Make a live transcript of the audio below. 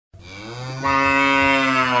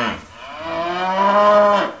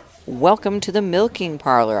Welcome to The Milking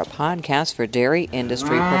Parlor, a podcast for dairy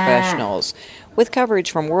industry professionals. With coverage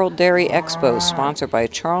from World Dairy Expo, sponsored by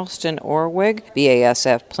Charleston Orwig,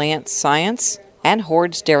 BASF Plant Science, and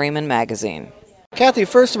Horde's Dairyman Magazine. Kathy,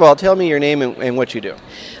 first of all, tell me your name and what you do.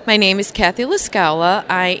 My name is Kathy LaScala.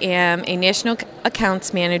 I am a National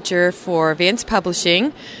Accounts Manager for Vance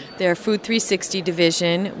Publishing, their Food 360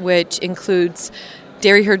 division, which includes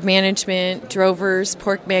dairy herd management, drovers,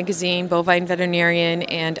 pork magazine, bovine veterinarian,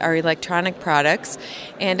 and our electronic products.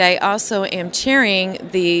 And I also am chairing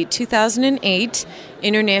the 2008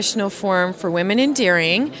 International Forum for Women in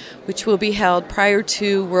Dairying, which will be held prior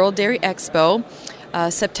to World Dairy Expo,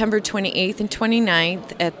 September 28th and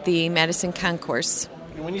 29th at the Madison Concourse.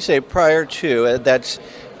 When you say prior to, that's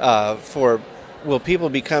will people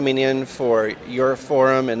be coming in for your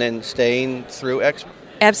forum and then staying through Expo?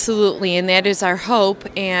 Absolutely, and that is our hope,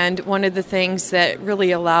 and one of the things that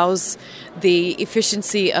really allows the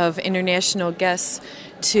efficiency of international guests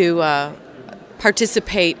to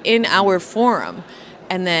participate in our forum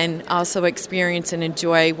and then also experience and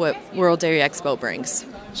enjoy what World Dairy Expo brings.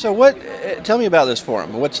 So tell me about this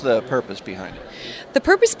forum. What's the purpose behind it? The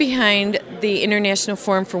purpose behind the International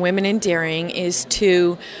Forum for Women in Dairying is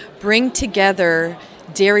to bring together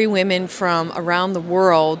dairy women from around the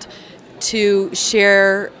world to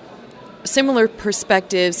share similar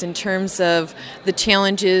perspectives in terms of the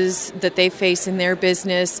challenges that they face in their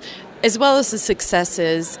business, as well as the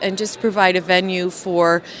successes, and just provide a venue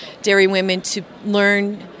for dairy women to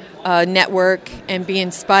learn, network, and be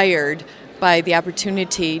inspired by the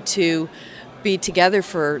opportunity to be together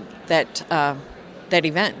for that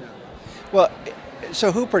event. Well,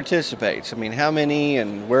 so who participates? I mean, how many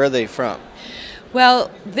and where are they from?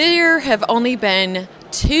 Well, there have only been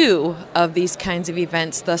 2 of these kinds of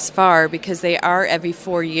events thus far because they are every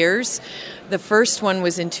 4 years. The first one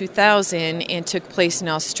was in 2000 and took place in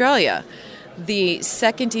Australia. The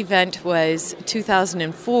second event was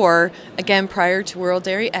 2004, again prior to World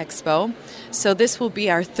Dairy Expo. So this will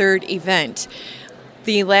be our 3rd event.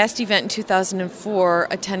 The last event in 2004,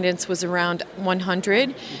 attendance was around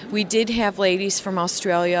 100. We did have ladies from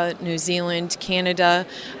Australia, New Zealand, Canada,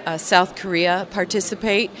 South Korea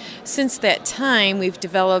participate. Since that time, we've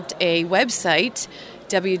developed a website,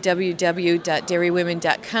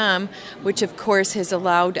 www.dairywomen.com, which of course has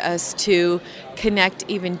allowed us to connect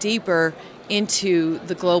even deeper into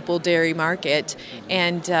the global dairy market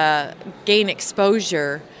and gain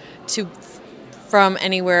exposure from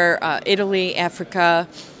anywhere, Italy, Africa,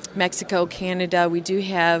 Mexico, Canada. We do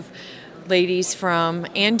have ladies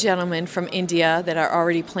and gentlemen from India that are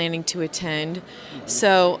already planning to attend.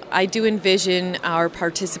 So I do envision our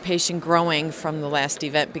participation growing from the last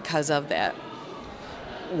event because of that.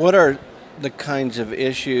 What are the kinds of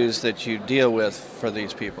issues that you deal with for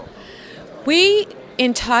these people?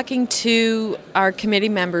 In talking to our committee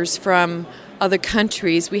members from other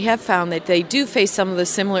countries, we have found that they do face some of the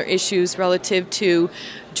similar issues relative to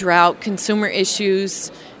drought, consumer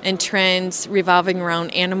issues, and trends revolving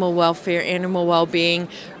around animal welfare, animal well-being,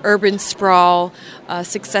 urban sprawl,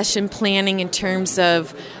 succession planning in terms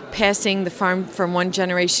of passing the farm from one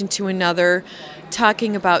generation to another,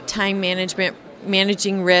 talking about time management,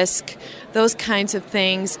 managing risk, those kinds of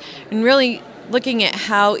things, and really looking at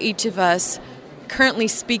how each of us currently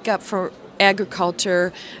speak up for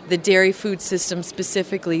agriculture, the dairy food system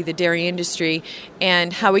specifically, the dairy industry,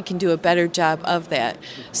 and how we can do a better job of that.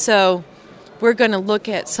 So we're going to look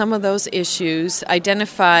at some of those issues,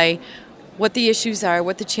 identify what the issues are,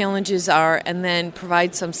 what the challenges are, and then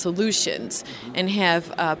provide some solutions and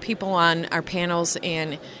have people on our panels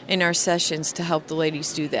and in our sessions to help the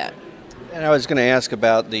ladies do that. And I was going to ask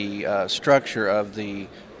about the structure of the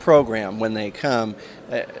program when they come.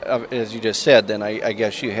 As you just said, then I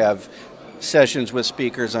guess you have sessions with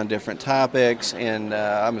speakers on different topics, and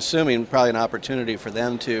I'm assuming probably an opportunity for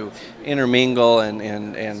them to intermingle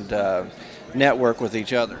and network with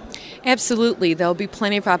each other. Absolutely. There'll be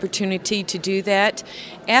plenty of opportunity to do that.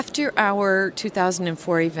 After our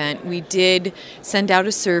 2004 event, we did send out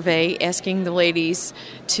a survey asking the ladies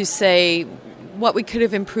to say what we could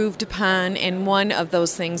have improved upon, and one of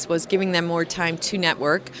those things was giving them more time to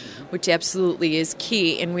network, which absolutely is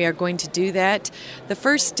key, and we are going to do that. The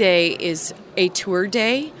first day is a tour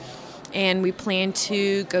day, and we plan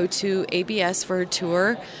to go to ABS for a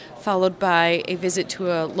tour, followed by a visit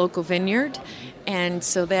to a local vineyard. And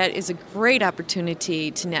so that is a great opportunity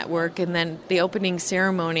to network, and then the opening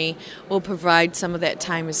ceremony will provide some of that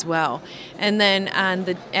time as well. And then on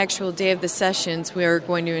the actual day of the sessions, we are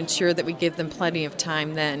going to ensure that we give them plenty of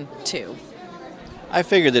time then too. I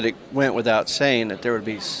figured that it went without saying that there would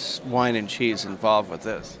be wine and cheese involved with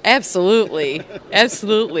this. Absolutely.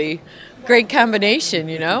 Absolutely. Great combination,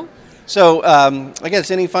 you know? So, I guess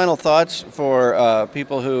any final thoughts for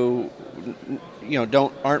people who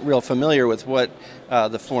aren't real familiar with what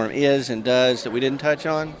the forum is and does that we didn't touch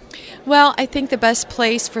on? Well, I think the best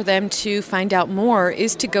place for them to find out more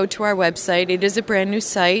is to go to our website. It is a brand new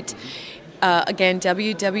site. Again,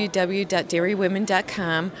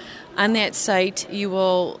 www.dairywomen.com. On that site,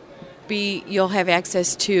 you'll have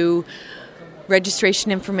access to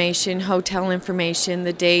registration information, hotel information,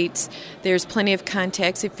 the dates. There's plenty of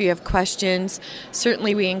contacts if you have questions.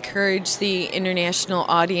 Certainly we encourage the international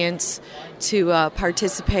audience to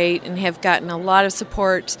participate and have gotten a lot of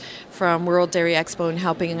support from World Dairy Expo in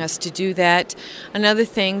helping us to do that. Another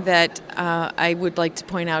thing that I would like to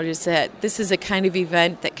point out is that this is a kind of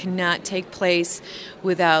event that cannot take place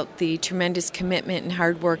without the tremendous commitment and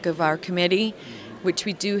hard work of our committee, which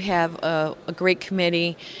we do have a great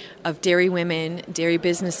committee of dairy women, dairy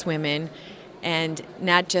business women, and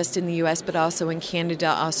not just in the U.S., but also in Canada,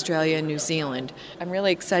 Australia, and New Zealand. I'm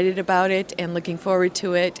really excited about it and looking forward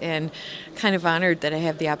to it, and kind of honored that I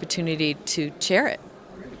have the opportunity to chair it.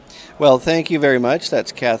 Well, thank you very much.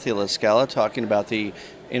 That's Kathy LaScala talking about the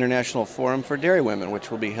International Forum for Dairy Women,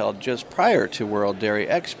 which will be held just prior to World Dairy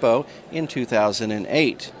Expo in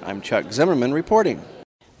 2008. I'm Chuck Zimmerman reporting.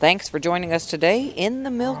 Thanks for joining us today in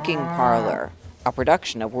the Milking Parlor, a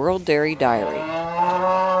production of World Dairy Diary.